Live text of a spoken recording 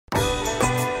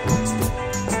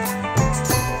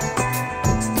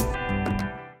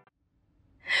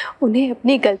उन्हें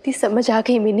अपनी गलती समझ आ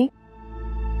गई मिनी।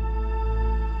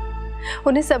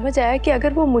 उन्हें समझ आया कि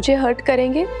अगर वो मुझे हर्ट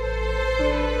करेंगे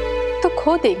तो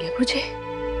खो देंगे मुझे,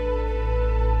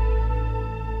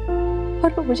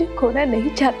 और वो मुझे खोना नहीं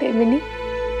चाहते मिनी।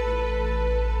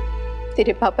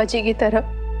 तेरे पापा जी की तरह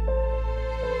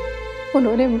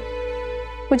उन्होंने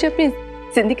मुझे अपनी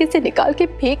जिंदगी से निकाल के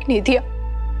फेंक नहीं दिया,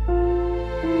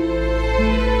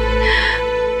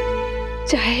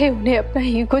 चाहे उन्हें अपना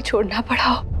ईगो छोड़ना पड़ा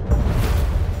हो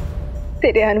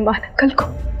तेरे हनुमान अंकल को।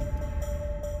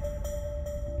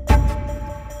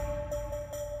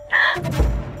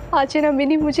 आज ना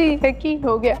मिनी मुझे यकीन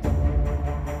हो गया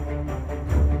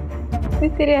कि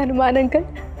तेरे हनुमान अंकल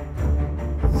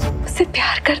उससे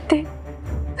प्यार करते,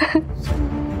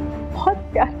 बहुत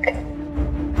प्यार करते।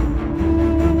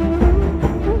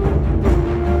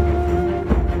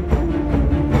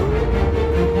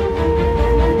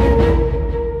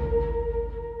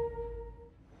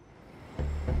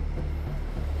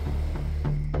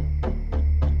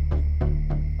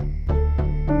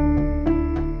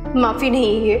 माफी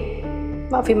नहीं है,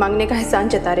 माफी मांगने का एहसान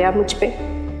जता रहे आप मुझ पे,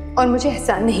 और मुझे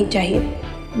एहसान नहीं चाहिए।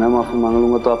 मैं माफी मांग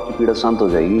लूंगा तो आपकी पीड़ा शांत हो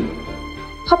जाएगी।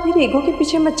 आप मेरे ईगो के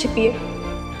पीछे मत छिपिए,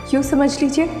 यूं समझ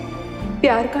लीजिए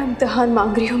प्यार का इम्तिहान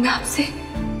मांग रही हूं मैं आपसे।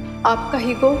 आपका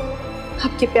ईगो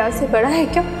आपके प्यार से बड़ा है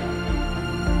क्या?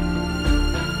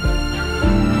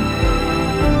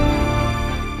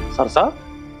 सर साहब,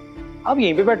 आप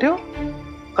यहीं पे बैठे हो,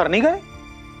 कर नहीं गए?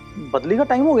 बदली का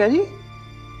टाइम हो गया जी।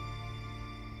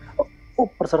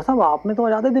 पर सर साहब, आपने तो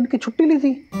आधे दिन की छुट्टी ली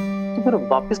थी, तो फिर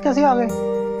वापस कैसे आ गए?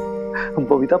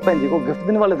 बबीता बहन जी को गिफ्ट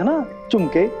देने वाले थे ना,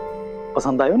 झुमके,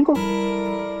 पसंद आए उनको।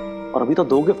 और अभी तो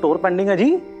 2 गिफ्ट और पेंडिंग है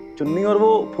जी, चुन्नी और वो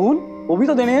फूल, वो भी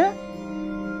तो देने हैं।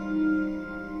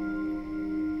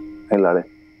 लाड़े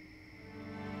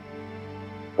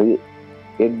भाई,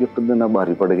 एक गिफ्ट देना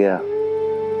भारी पड़ गया,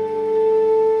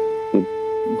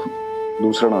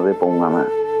 दूसरा ना दे पाऊंगा मैं।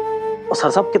 और सर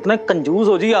साहब, कितने कंजूस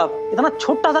हो जी आप, इतना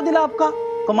छोटा सा दिल है आपका,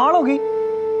 कमाल होगी।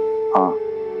 हाँ,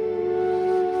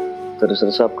 तेरे सर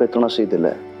साहब का इतना सही दिल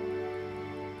है,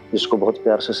 जिसको बहुत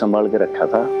प्यार से संभाल के रखा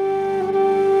था,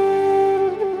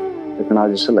 लेकिन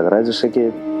आज ऐसा लग रहा है जैसे कि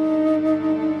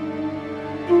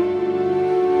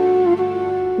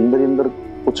अंदर अंदर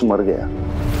कुछ मर गया।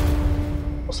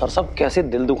 और सर साहब, कैसे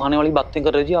दिल दुखाने वाली बातें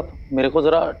कर रहे जी आप, मेरे को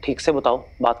जरा ठीक से बताओ,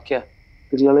 बात क्या है?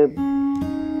 पिछले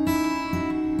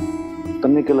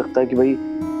तन्ने के लगता है कि भाई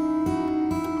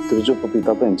तेरी जो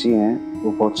बबीता बहन जी हैं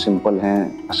वो बहुत सिंपल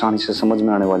हैं, आसानी से समझ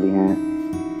में आने वाली हैं,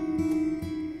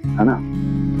 है ना?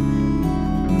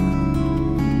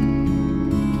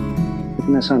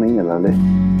 लेकिन ऐसा नहीं है लाले,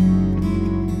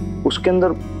 उसके अंदर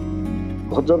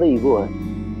बहुत ज्यादा ईगो है।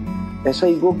 ऐसा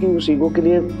ईगो कि उस ईगो के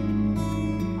लिए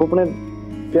वो अपने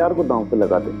प्यार को दांव पे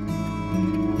लगा दे।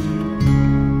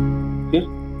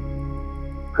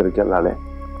 फिर क्या लाले,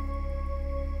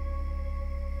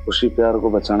 उसी प्यार को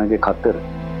बचाने के खातिर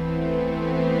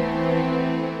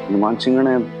हनुमान सिंह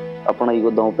ने अपना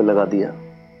ईगो दांव पे लगा दिया,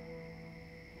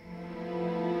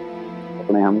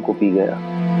 अपने हम को पी गया।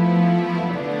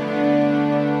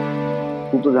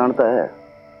 तू तो जानता है,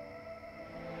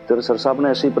 तेरे सर साहब ने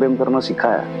ऐसे ही प्रेम करना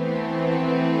सिखाया।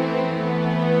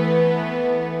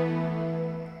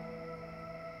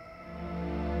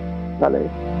 लाले,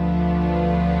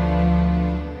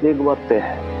 एक बात तय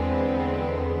है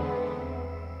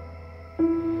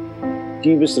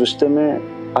कि इस रिश्ते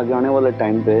में आगे आने वाले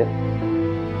टाइम पे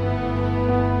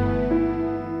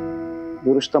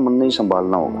वो रिश्ता मन नहीं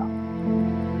संभालना होगा।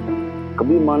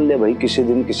 कभी मान ले भाई, किसी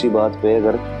दिन किसी बात पे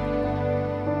अगर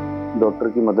डॉक्टर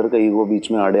की मदर का ईगो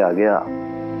बीच में आड़े आ गया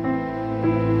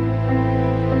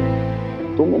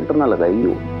तो मिनट ना लगाएगी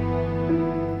वो,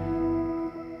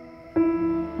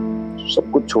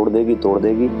 सब कुछ छोड़ देगी, तोड़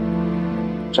देगी,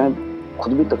 चाहे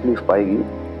खुद भी तकलीफ पाएगी।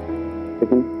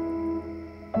 लेकिन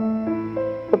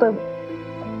पता है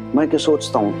मैं क्या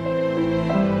सोचता हूं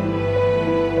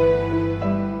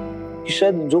कि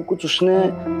शायद जो कुछ उसने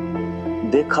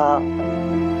देखा,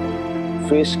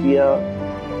 फेस किया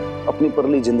अपनी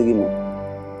परली जिंदगी में,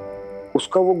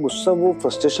 उसका वो गुस्सा, वो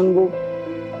फ्रस्ट्रेशन, वो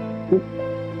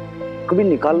कभी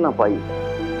निकाल ना पाई,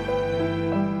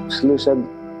 इसलिए शायद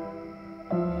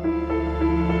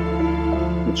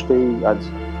मुझ पे ही आज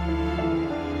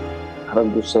हर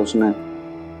गुस्सा उसने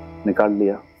निकाल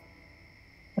लिया।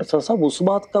 पर सर साहब, उस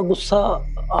बात का गुस्सा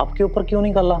आपके ऊपर क्यों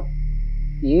निकाला?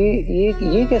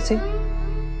 ये कैसे?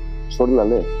 छोड़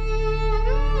लाले,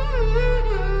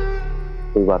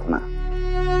 कोई बात ना।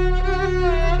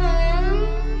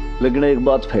 लेकिन एक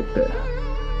बात फैक्ट है,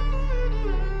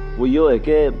 वो यो है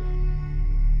कि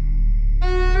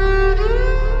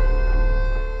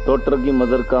डॉक्टर की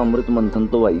मदर का अमृत मंथन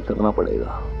तो वही करना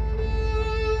पड़ेगा,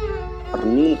 और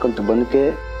नीलकंठ बन के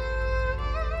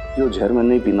जो जहर में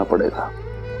नहीं पीना पड़ेगा।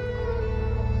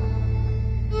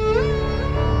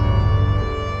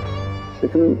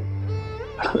 लेकिन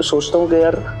मैं सोचता हूं कि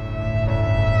यार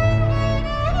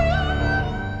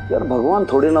भगवान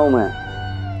थोड़ी ना हूं मैं,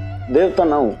 देवता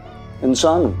ना हूं,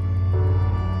 इंसान हूं।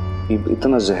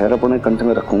 इतना जहर अपने कंठ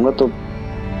में रखूंगा तो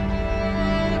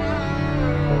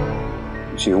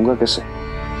जीऊंगा कैसे?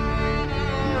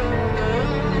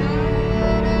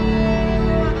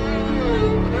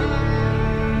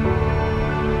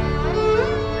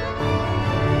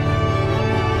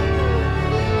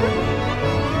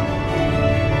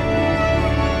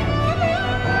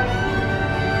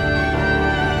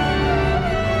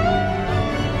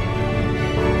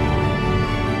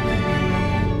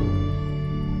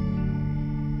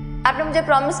 आपने मुझे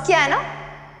प्रॉमिस किया है ना,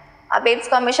 आप बेब्स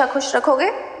को हमेशा खुश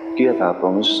रखोगे। किया था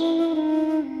प्रॉमिस,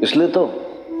 इसलिए तो।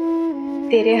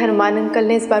 तेरे हनुमान अंकल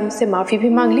ने इस बार मुझसे माफी भी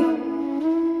मांग ली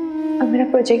और मेरा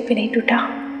प्रोजेक्ट भी नहीं टूटा।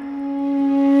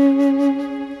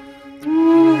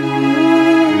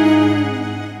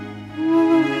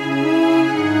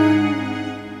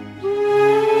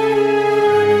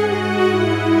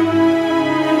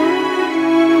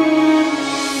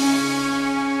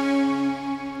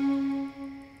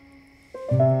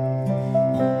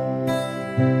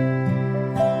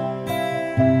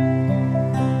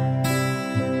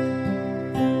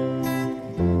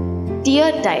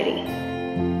 Dear diary,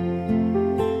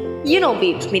 you know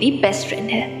babes मेरी बेस्ट फ्रेंड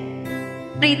है।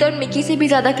 प्रीत और मिकी से भी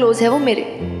ज्यादा क्लोज है वो मेरे।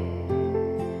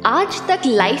 आज तक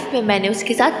लाइफ में मैंने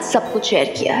उसके साथ सब कुछ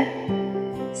शेयर किया है,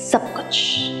 सब कुछ।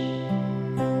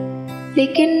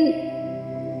 लेकिन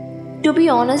टू बी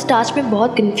ऑनेस्ट आज मैं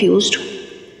बहुत कंफ्यूज्ड हूँ,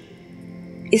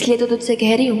 इसलिए तो तुझसे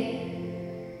कह रही हूँ।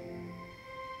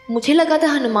 मुझे लगा था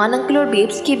हनुमान अंकल और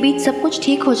बेब्स के बीच सब कुछ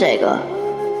ठीक हो जाएगा,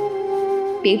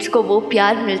 बेब्स को वो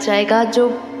प्यार मिल जाएगा जो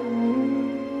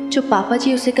पापा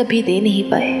जी उसे कभी दे नहीं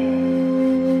पाए।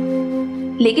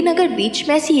 लेकिन अगर बीच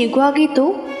में ऐसी ईगो आ गई तो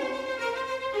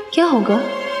क्या होगा?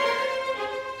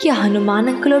 क्या हनुमान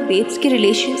अंकल और बेब्स के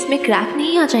रिलेशंस में क्रैक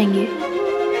नहीं आ जाएंगे,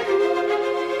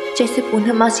 जैसे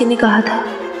पूनम मासी ने कहा था?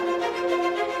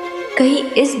 कहीं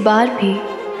इस बार भी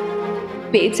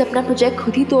बेब्स अपना प्रोजेक्ट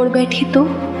खुद ही तोड़ बैठी तो?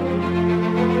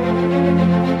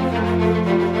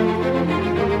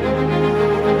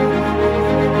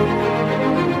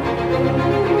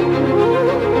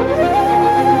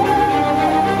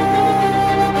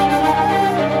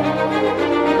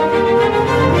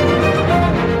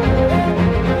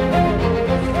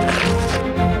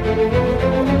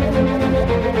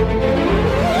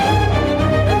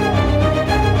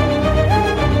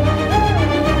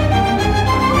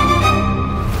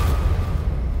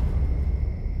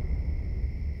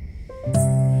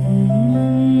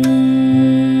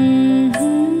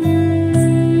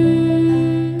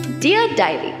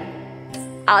 डायरी,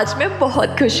 आज मैं बहुत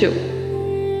खुश हूँ।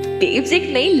 बेब्स एक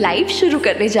नई लाइफ शुरू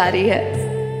करने जा रही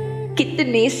है।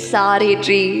 कितने सारे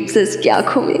ड्रीम्स इसकी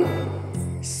आंखों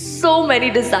में, सो मेनी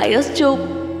डिजायर्स जो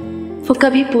वो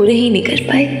कभी पूरे ही नहीं कर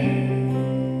पाए।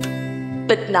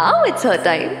 But now it's her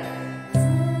time.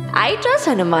 I trust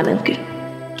Hanuman uncle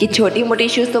कि छोटी मोटी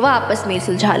इश्यूज तो वो आपस में ही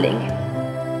सुलझा लेंगे।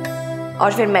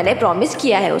 और फिर मैंने प्रॉमिस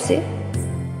किया है उसे,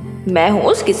 मैं हूं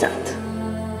उसके साथ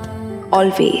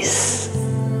always.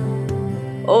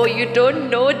 Oh, you don't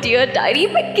know dear diary,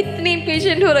 मैं कितनी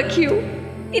impatient हो रखी हूँ।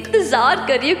 इंतजार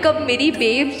कर रही हूँ कब मेरी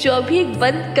बेब्स जो अभी एक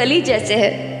बंद कली जैसे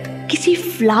है किसी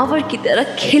फ्लावर की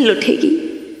तरह खिल उठेगी।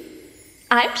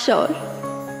 I am sure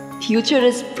future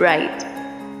is bright.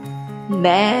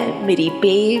 मैं, मेरी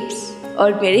बेब्स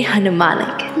और मेरे हनुमान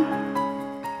अंकल,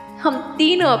 हम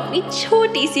तीनों अपनी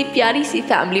छोटी सी प्यारी सी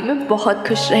फैमिली में बहुत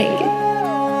खुश रहेंगे।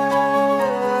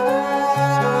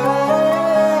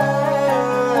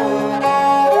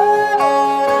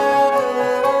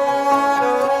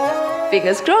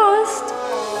 Fingers crossed.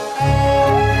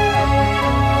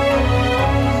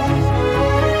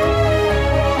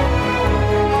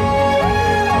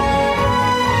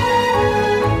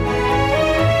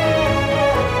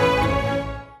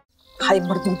 हाय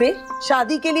मर्दूबे,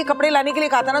 शादी के लिए कपड़े लाने के लिए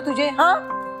कहा था ना तुझे? हाँ,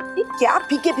 ये क्या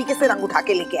फीके फीके से रंग उठा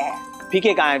के लेके आया?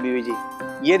 फीके कहाँ है बीवी जी?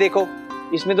 ये देखो,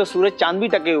 इसमें तो सूरज चांद भी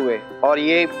टके हुए। और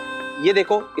ये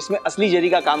देखो, इसमें असली जरी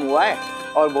का काम हुआ है।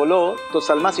 और बोलो तो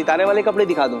सलमा सितारे वाले कपड़े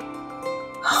दिखा दूं।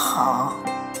 हाँ,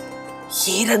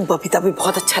 ये रंग बबीता भी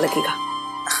बहुत अच्छा लगेगा।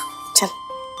 चल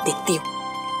देखती हूँ।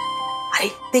 अरे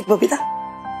देख बबीता,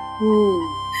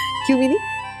 क्यों मिनी,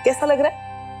 कैसा लग रहा है?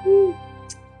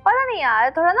 पता नहीं यार,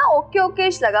 थोड़ा ना ओके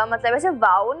ओकेश लगा, मतलब ऐसे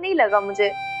वाव नहीं लगा मुझे।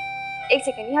 एक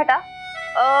सेकंड, ये हटा।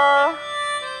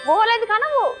 वो वाला दिखाना,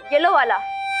 वो येलो वाला।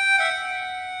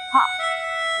 हाँ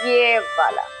ये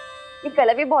वाला, ये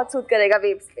कलर भी बहुत सूट करेगा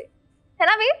वेव्स पे, है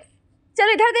ना वेव्स?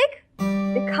 चलो इधर देख,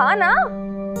 दिखा ना।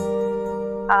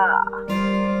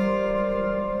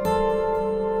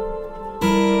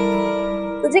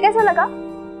 तुझे कैसा लगा?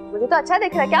 मुझे तो अच्छा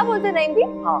दिख रहा है, क्या बोलते नहीं भी?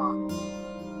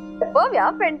 हाँ वो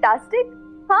यार फैंटास्टिक।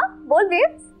 हाँ बोल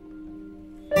वेव्स।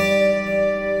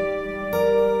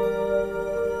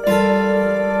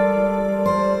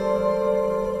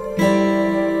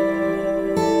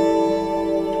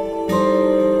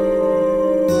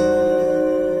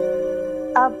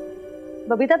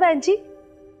 बबीता बहन जी,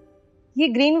 ये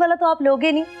ग्रीन वाला तो आप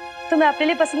लोगे नहीं, तो मैं अपने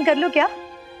लिए पसंद कर लूं क्या?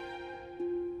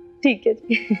 ठीक है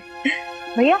जी।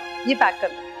 भैया ये पैक कर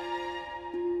दो।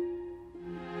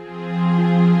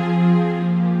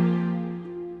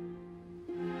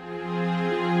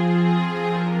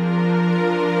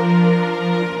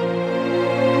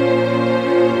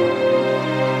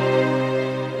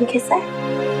 ये कैसा है?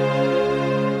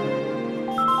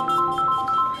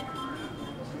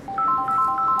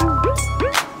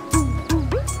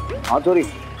 हाँ चोरी।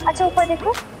 अच्छा ऊपर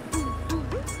देखो।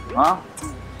 हाँ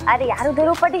अरे यार उधर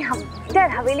ऊपर नहीं, हम इधर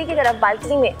हवेली की तरफ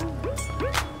बालकनी में।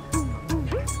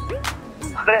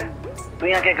 अरे तू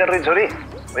यहाँ क्या कर रही छोरी?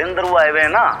 भाई अंदर वो आए हुए हैं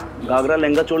ना, घाघरा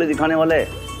लहंगा चोली दिखाने वाले।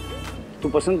 तू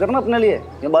पसंद करना अपने लिए,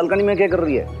 या बालकनी में क्या कर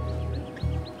रही है?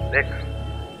 देख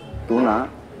तू ना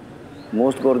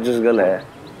मोस्ट गॉर्जियस गर्ल है,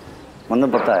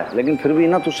 मुझे पता है, लेकिन फिर भी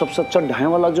ना तू सबसे अच्छा ढाई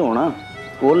वाला जो हो ना,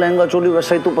 वो लहंगा चोली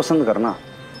वैसा ही तू पसंद करना।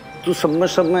 तू सब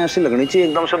में ऐसी लगनी चाहिए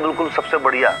एकदम से, बिल्कुल सबसे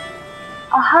बढ़िया।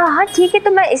 हाँ हाँ ठीक है,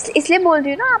 तो मैं इसलिए बोल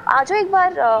रही हूँ ना, आप आ जाओ एक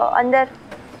बार अंदर,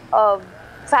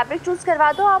 फैब्रिक चूज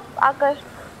करवा दो आप आकर।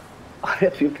 अरे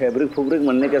फिर फैब्रिक फुब्रिक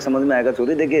मनने क्या समझ में आएगा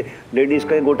चोरी? देखिए लेडीज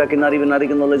का गोटा किनारी विनारी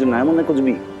की नॉलेज ना है मुझे कुछ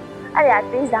भी। अरे यार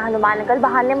प्लीज हनुमान अंकल,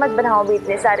 बहाने मत बनाओ भी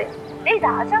इतने सारे। प्लीज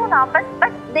आ जाओ ना, बस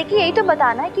देखिए यही तो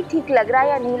बताना है कि ठीक लग रहा है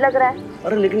या नहीं लग रहा है।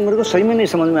 अरे लेकिन मेरे को सही में नहीं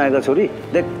समझ में आएगा छोरी।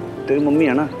 देख तेरी मम्मी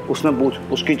है ना, उसमें पूछ,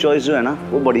 उसकी चॉइस जो है ना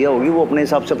वो बढ़िया होगी, वो अपने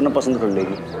हिसाब से अपना पसंद कर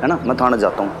लेगी, है ना? मैं थाने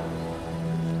जाता हूँ।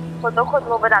 वो तो खुद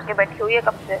वो बना के बैठी हुई है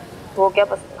कब से, वो क्या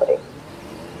पसंद करेगी?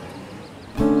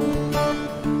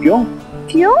 क्यों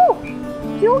क्यों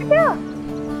क्यों क्या?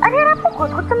 अरे यार आपको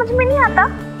खुद समझ में नहीं आता?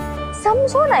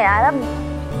 समझो ना यार।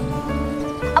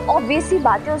 अब ऑब्वियस सी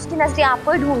बात है, उसकी नजरें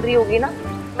आपको ही ढूंढ रही होगी ना।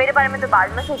 मेरे बारे में तो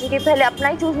बाद में सोचेगी, पहले अपना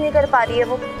ही चूज नहीं कर पा रही है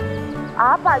वो।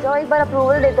 आप आ जाओ एक बार,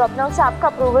 अप्रूवल दे दो अपना, उससे आपका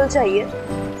अप्रूवल चाहिए।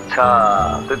 अच्छा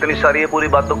तो इतनी सारी ये पूरी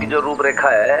बातों की जो रूपरेखा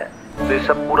है, तो ये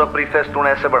सब पूरा प्रीफेस तूने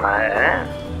ऐसे बनाया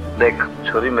है? देख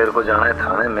छोरी मेरे को जाना है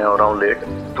थाने, मैं हो रहा हूँ लेट,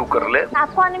 तू कर ले।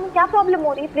 आपको आने में क्या प्रॉब्लम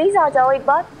हो रही है? प्लीज आ जाओ एक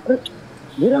बार।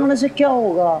 मेरे आने से क्या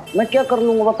होगा? मैं क्या कर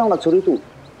लूंगा बताओ ना छोरी। तू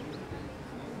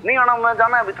नहीं आना, मैं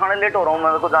जाना है अभी थाने, लेट हो रहा हूँ,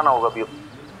 मेरे को जाना होगा अभी।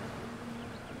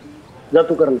 जा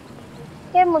तू कर ले।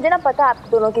 यार मुझे ना पता आप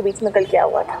दोनों के बीच में कल क्या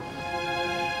हुआ था,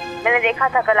 मैंने देखा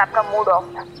था कल आपका मूड ऑफ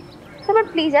था। तो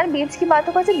बट प्लीज यार बीब्स की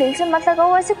बातों को ऐसे दिल से मत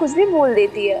लगाओ, ऐसे कुछ भी बोल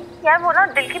देती है यार। वो ना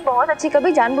दिल की बहुत अच्छी,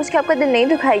 कभी जानबूझ के आपका दिल नहीं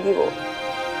दुखाएगी वो।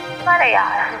 अरे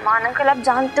यार हनुमान अंकल आप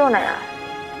जानते हो ना यार,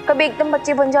 कभी एकदम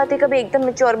बच्ची बन जाती है, कभी एकदम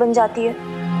मैच्योर बन जाती है,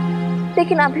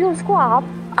 लेकिन अभी उसको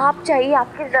आप चाहिए,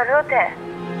 आपकी जरूरत है।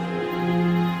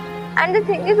 एंड द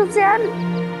थिंग इज उससे यार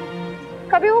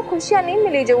कभी वो खुशियाँ नहीं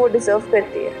मिली जो वो डिजर्व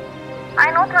करती है।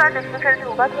 आई नो थोड़ा डिफिकल्ट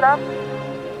होगा,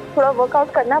 थोड़ा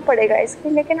वर्कआउट करना पड़ेगा इसके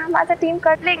लिए, लेकिन हम एज अ टीम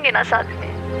कर लेंगे ना साथ में।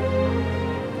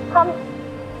 हम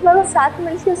दोनों साथ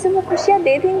मिलकर उसे वो खुशियाँ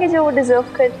दे देंगे जो वो डिजर्व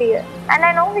करती है। And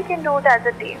I know we can do it as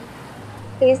a team.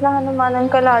 Please ना हनुमान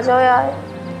अंकल आ जाओ यार,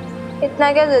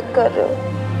 इतना क्या जिद कर रहे हो?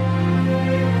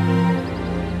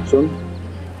 सुन,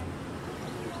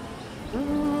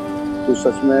 तू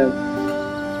सच में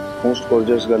मोस्ट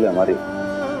गॉर्जियस गर्ल है हमारी।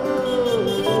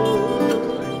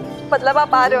 मतलब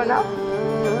आप आ रहे हो ना?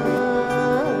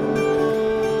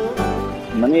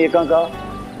 मैंने ये कहा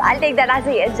I'll take that as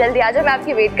a yes, जल्दी आ जाओ, मैं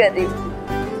आपकी वेट कर रही हूँ।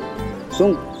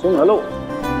 सुन हेलो।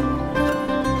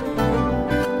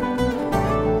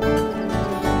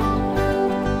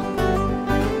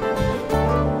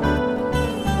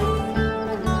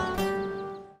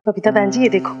 बबीता बहन जी ये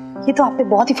देखो, ये तो आप पे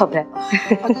बहुत ही फब है।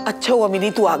 अच्छा हुआ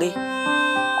मिनी तू आ गई।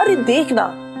 अरे देख ना,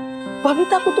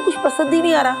 बबीता को तो कुछ पसंद ही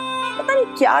नहीं आ रहा, पता नहीं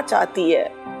क्या चाहती है।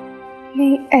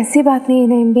 नहीं ऐसी बात नहीं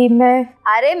है भी, मैं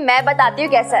अरे मैं बताती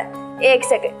हूँ कैसा है, एक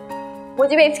सेकंड।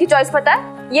 मुझे बेब्स की चॉइस पता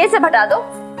है, ये सब हटा दो।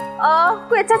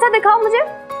 कोई अच्छा सा दिखाओ मुझे,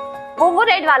 वो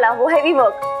रेड वाला, वो हेवी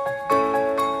वर्क,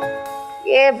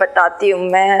 ये बताती हूँ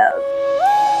मैं।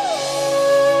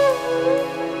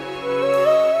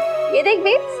 ये देख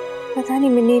बेब्स। पता नहीं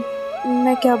मिनी,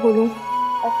 मैं क्या बोलूं।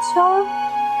 अच्छा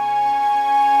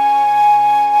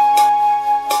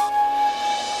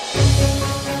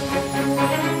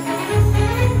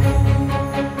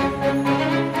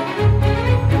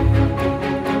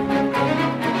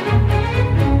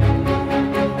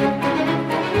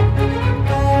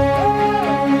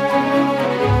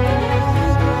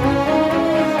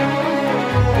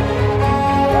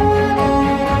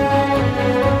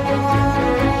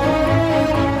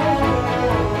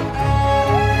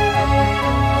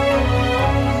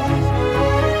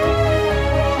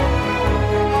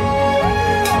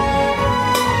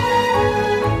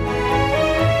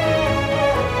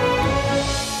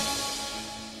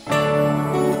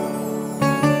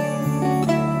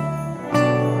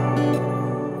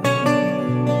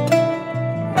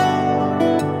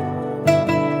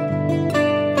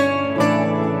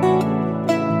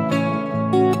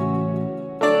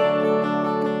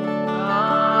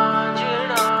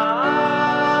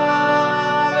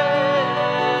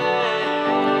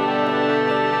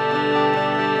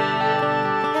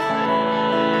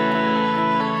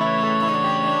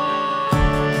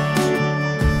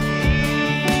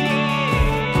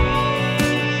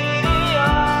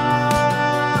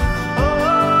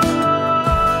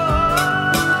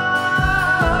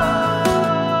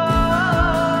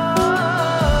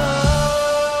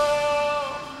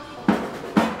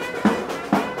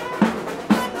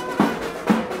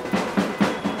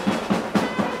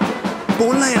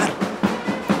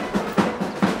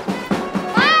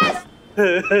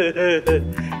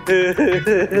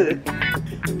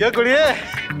क्या गुड़िया,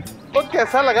 वो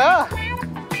कैसा लगा?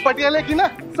 पटियाले की ना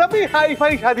सभी हाई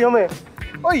फाई शादियों में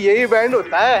वो यही बैंड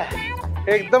होता है,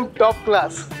 एकदम टॉप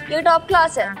क्लास। ये टॉप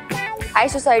क्लास है, हाई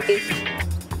सोसाइटी।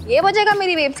 ये बजेगा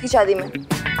मेरी बेब्स की शादी में।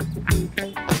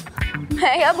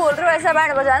 मैं क्या बोल रहा हूँ, ऐसा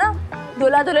बैंड बजाना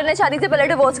दूल्हा दुल्हन ने शादी से पहले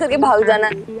डिवोर्स करके भाग जाना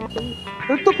है।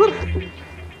 तो फिर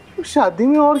शादी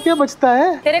में और क्या बचता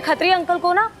है? तेरे खत्री अंकल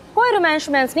को ना कोई रोमांस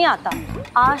नहीं आता।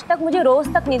 आज तक मुझे रोज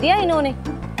तक नहीं दिया इन्होंने।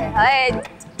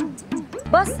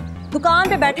 बस दुकान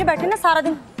पे बैठे बैठे ना सारा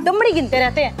दिन दमड़ी गिनते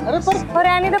रहते हैं। अरे पर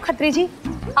रहने दो खत्री जी,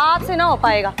 आपसे ना हो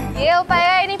पाएगा। ये हो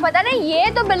पाएगा ये नहीं पता नहीं,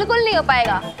 ये तो बिल्कुल नहीं हो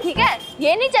पाएगा। ठीक है,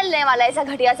 ये नहीं चलने वाला ऐसा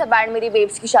घटिया सा बैंड मेरी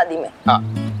बेब्स की शादी में।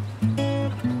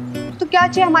 तो क्या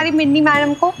चाहिए हमारी मिन्नी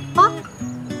मैडम को? हाँ,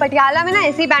 पटियाला में ना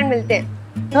ऐसे ही बैंड मिलते हैं।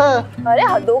 हाँ। अरे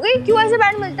हद हो गई, क्यों ऐसे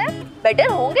बैंड मिलते हैं? बेटर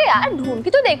होंगे यार, ढूंढ के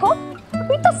तो देखो।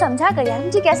 अभी तो समझा कर यार,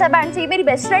 मुझे कैसा बैंड चाहिए। मेरी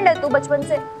बेस्ट फ्रेंड है तू बचपन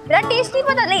से, मेरा टेस्ट नहीं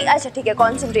पता। नहीं अच्छा ठीक है,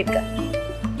 कॉन्सेंट्रेट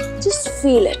कर, जस्ट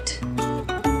फील इट।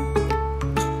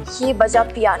 ये बजा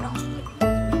पियानो,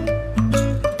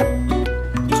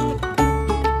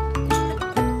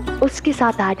 उसके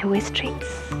साथ ऐड हुए स्ट्रिंग्स,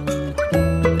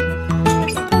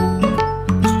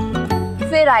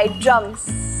 फिर आई ड्रम्स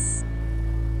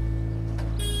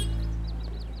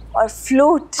और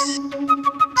flute,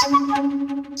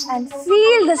 and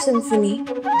feel the symphony.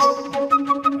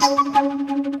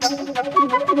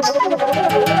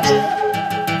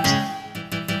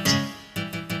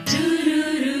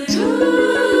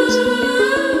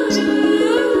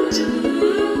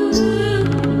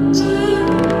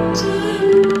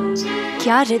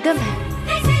 क्या रिदम है।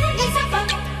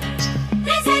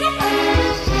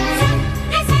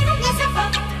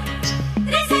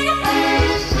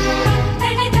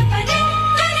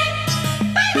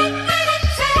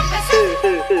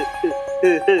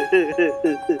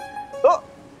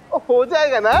 हो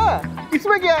जाएगा ना,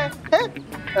 इसमें क्या है?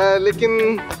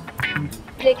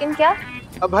 लेकिन क्या?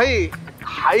 अब भाई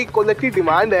हाई क्वालिटी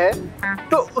डिमांड है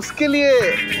तो उसके लिए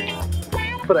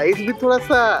प्राइस भी थोड़ा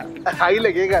सा हाई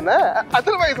लगेगा ना,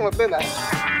 अदरवाइज मत लेना।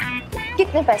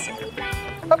 कितने पैसे?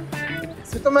 अब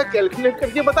इसे तो मैं कैलकुलेट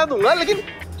करके बता दूंगा, लेकिन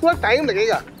थोड़ा टाइम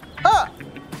लगेगा। हाँ,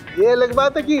 ये अलग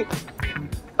बात है कि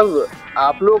अब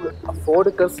आप लोग अफोर्ड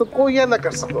कर सको या ना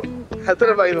कर सको,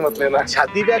 अदरवाइज मत लेना।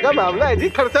 शादी ब्याह का मामला है जी,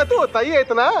 खर्चा तो होता ही है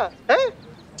इतना है।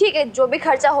 ठीक है, जो भी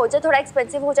खर्चा हो जाए, थोड़ा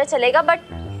एक्सपेंसिव हो जाए चलेगा, बट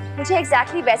मुझे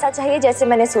एग्जैक्टली वैसा चाहिए जैसे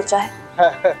मैंने सोचा है।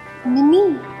 नहीं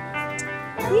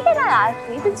ठीक है ना यार,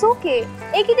 इट्स ओके।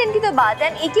 एक ही दिन की तो बात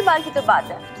है, एक ही बार की तो बात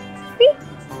है।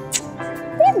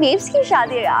 मेरी बेब्स की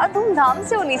शादी है यार, धूमधाम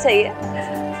से होनी चाहिए।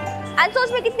 एंड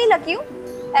सोच मैं कितनी लकी हूँ।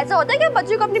 ऐसा होता है क्या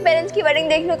बच्चों को अपनी पेरेंट्स की वेडिंग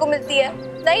देखने को मिलती है?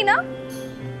 नहीं ना,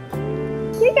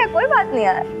 ठीक है कोई बात नहीं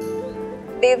यार,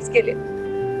 बेब्स के लिए।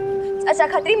 अच्छा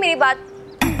खत्री, मेरी बात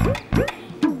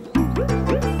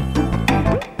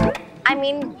I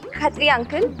mean, खत्री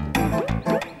अंकल।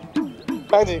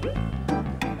 हाँ जी।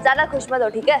 ज्यादा खुश मत हो,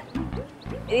 ठीक है?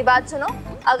 मेरी बात सुनो,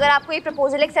 अगर आपको ये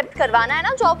प्रपोजल एक्सेप्ट करवाना है ना,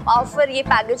 जो आप ऑफर ये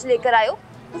पैकेज लेकर आए हो,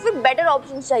 तो फिर बेटर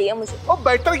ऑप्शन चाहिए मुझे। ओ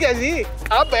बेटर क्या जी,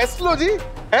 आप बेस्ट लो जी,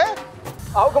 हैं?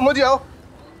 आओ कम्मो जी, आओ।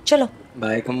 चलो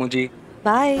बाय कम्मो जी।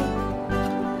 बाय।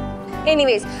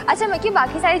 एनीवेज, अच्छा मैं कि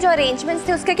बाकी सारे जो अरेंजमेंट्स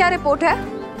थे उसका क्या रिपोर्ट है?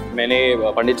 मैंने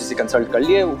पंडित जी से कंसल्ट कर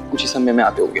लिया, कुछ ही समय में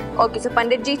आते होंगे। Okay, so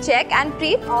Pandit ji check and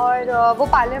प्रीत। और वो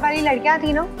पार्लर वाली लड़कियां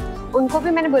थी ना, उनको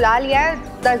भी मैंने बुला लिया है।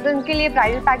 10 दिन के लिए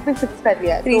ब्राइडल पैक भी फिक्स कर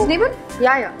दिया है। रीजनेबल?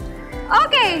 या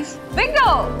ओके,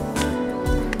 बिंगो।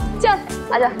 चल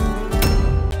आजा।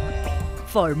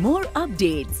 For more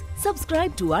updates,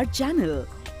 subscribe to our channel,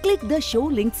 click the show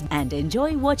links and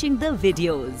enjoy watching the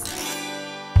videos.